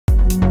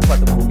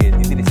පත මොහුගේ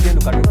ඉදිරි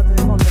සියලු කටයුතු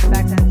on the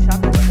tracks and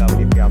sharp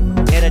Galle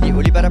Neradi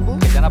Ulibarapu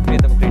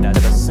ජනප්‍රියතම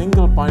ක්‍රීඩාවට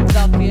single point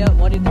Zambia,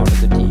 what is out of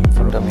the team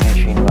for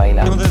Domination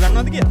Vaila මොකද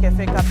දන්නවද කියලා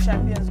FA Cup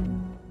champions?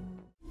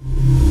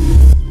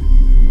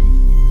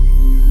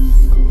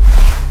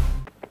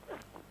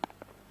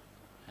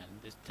 And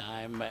this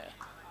time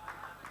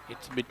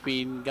it's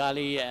between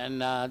Galle and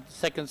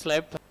second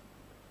slip.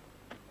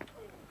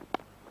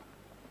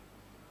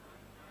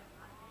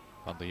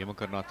 පන්දු යොමු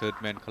කරනවා third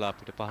man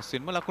කලාපිට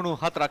පහසුවෙන්ම ලකුණු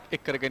 4ක්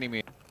එක් කර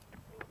ගැනීමේ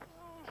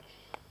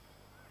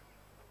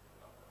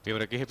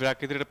පියවර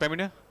කිහිපයක් ඉදිරියට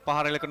පැමිණ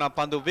පහර එලකන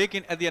පන්දු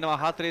වේගින් ඇදී යනවා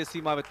 4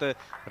 සීමාව වෙත.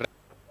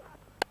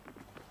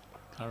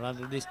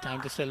 Rather this time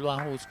to Silva,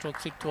 who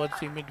strokes it towards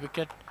the mid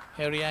wicket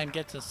area and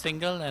gets a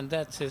single, and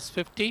that's his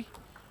 50.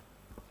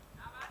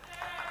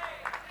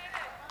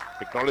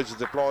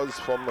 Acknowledges applause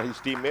from his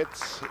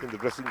teammates in the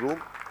dressing room.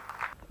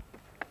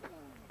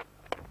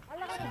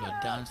 Silva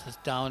dances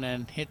down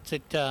and hits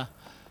it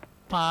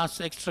past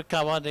extra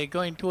cover. They're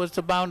going towards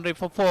the boundary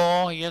for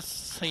 4. Yes,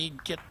 he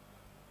gets.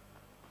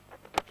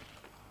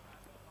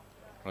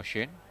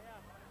 Roshen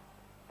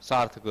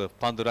සාර්ථක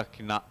පන්දු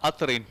රකින්න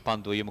අතරින්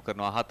පන්දුව යොමු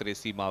කරනවා 4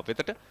 සීමාව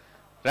වෙතට.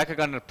 රැක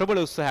ගන්න ප්‍රබල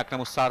උත්සාහයක්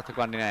නමුත් සාර්ථක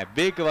වන්නේ නැහැ.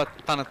 වේගවත්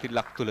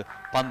තනතිල්ලක් තුල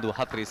පන්දුව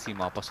 4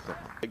 සීමාව පසු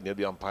කරනවා. Near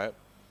the umpire.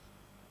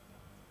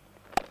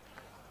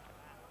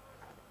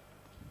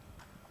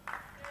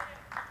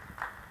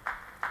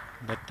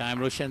 That time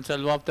Roshen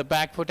Silva off the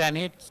back foot and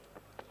hits.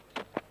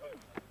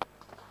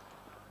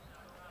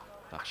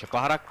 දක්ෂ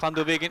පහරක්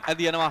පන්දුව වේගෙන්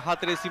ඇදී යනවා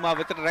 4 සීමාව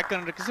වෙතට. රැක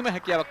ගන්න කිසිම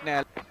හැකියාවක්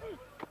නැහැ.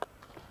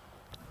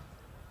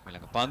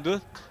 මෙලඟ පන්දුව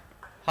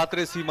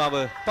 4 සීමාව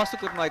පසු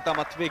කරනවා.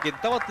 ඉතාමත් වේගෙන්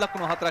තවත්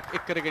ලකුණු 4ක්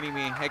එක් කර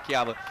ගැනීමේ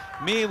හැකියාව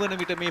මේ වන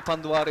විට මේ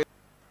පන්දු වාරයේ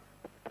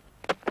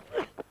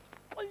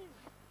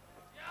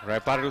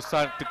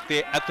රයිපාරුසා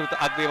පිටේ අතුරුත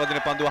අග්‍රේ වදින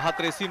පන්දුව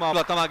 4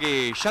 සීමාව තමගේ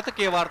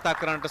ශතකයේ වාර්තා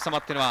කරන්නට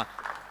සමත් වෙනවා.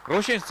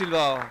 රෝෂන්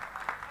සිල්වා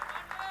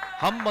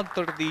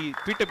හම්බන්තොටදී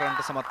පිට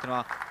කරන්නට සමත්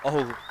වෙනවා.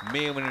 ඔහු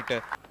මේ වන විට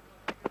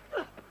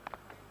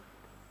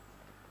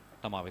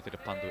තමා වෙතට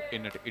පන්දු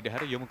එන්නට ඉඩ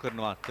හැර යොමු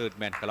කරනවා third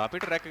man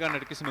කලාපයට. රැක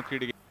ගන්නට කිසිම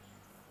ක්‍රීඩකයෙක්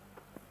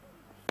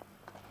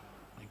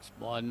Next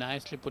ball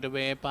nicely put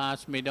away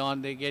past mid on.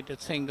 They get a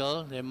single.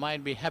 They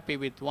might be happy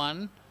with one.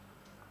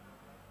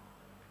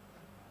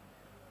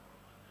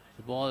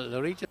 The ball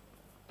reaches.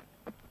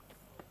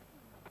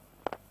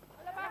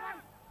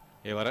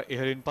 ඒ වර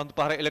ඉහළින් පන්දු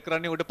පහර එල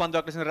කරන්නේ උඩ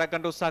පන්දුවක් ලෙසින් රැක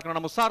ගන්න උත්සාහ කරනවා.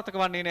 නමුත් සාර්ථක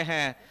වන්නේ නැහැ.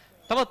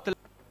 තවත්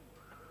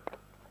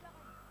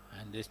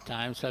And this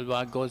time Silva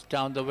goes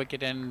down the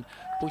wicket and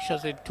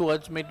pushes it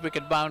towards mid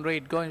wicket boundary.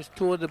 It goes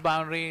towards the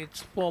boundary.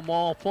 It's 4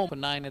 more, 4 for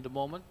 9 at the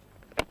moment.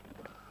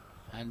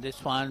 And this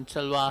one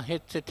Silva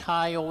hits it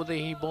high over the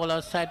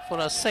bowler side for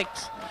a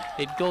 6.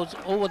 It goes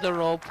over the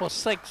rope for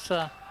 6.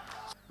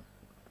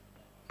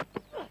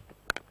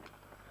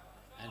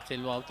 And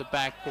Silva off the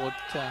back foot.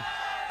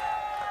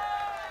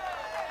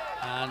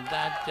 And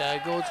that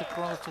goes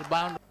across the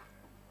boundary.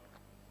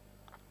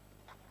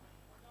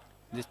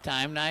 This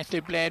time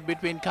nicely played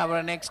between cover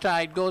and extra.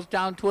 It goes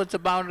down towards the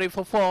boundary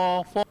for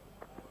 4.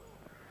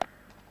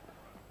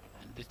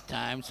 And this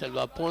time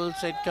Silva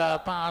pulls it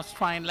past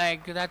fine leg.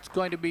 That's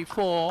going to be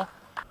 4.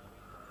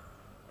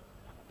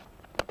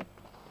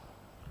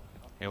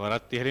 ඒ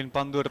වරත් ඉහළින්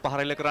පන්දුවට පහර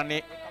එල කරන්නේ